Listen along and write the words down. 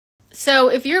So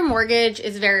if your mortgage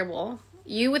is variable,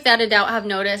 you without a doubt have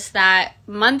noticed that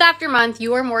month after month,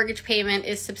 your mortgage payment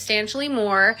is substantially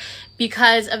more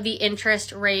because of the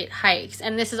interest rate hikes.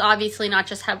 And this is obviously not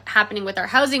just happening with our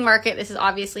housing market. This is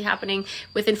obviously happening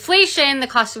with inflation, the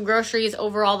cost of groceries,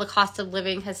 overall, the cost of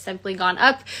living has simply gone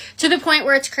up to the point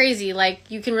where it's crazy.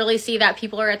 Like, you can really see that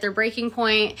people are at their breaking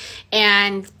point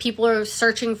and people are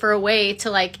searching for a way to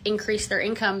like increase their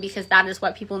income, because that is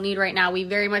what people need right now. We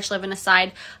very much live in a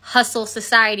side hustle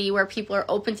society where people are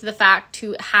open to the fact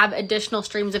to have additional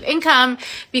streams of income,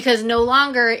 because no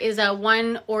longer is a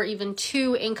 1 or even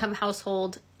 2 income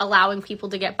household allowing people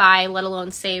to get by, let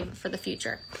alone save for the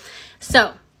future.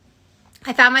 So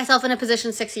I found myself in a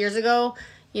position 6 years ago,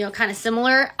 kind of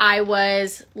similar. I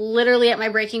was literally at my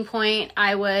breaking point.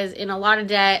 I was in a lot of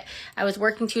debt. I was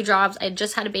working 2 jobs. I had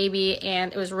just had a baby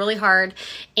and it was really hard.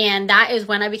 And that is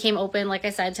when I became open, like I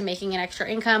said, to making an extra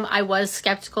income. I was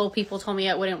skeptical. People told me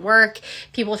it wouldn't work.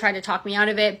 People tried to talk me out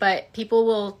of it, but people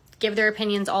will give their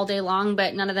opinions all day long,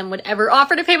 but none of them would ever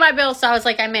offer to pay my bills. So I was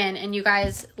like, I'm in. And you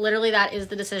guys, literally that is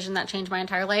the decision that changed my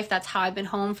entire life. That's how I've been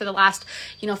home for the last,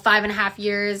 5.5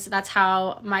 years. That's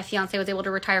how my fiance was able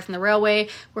to retire from the railway.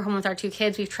 We're home with our 2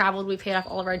 kids. We've traveled. We paid off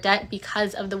all of our debt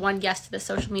because of the one yes to this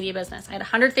social media business. I had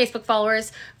 100 Facebook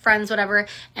followers, friends, whatever,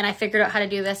 and I figured out how to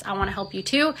do this. I want to help you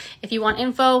too. If you want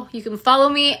info, you can follow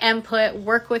me and put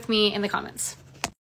work with me in the comments.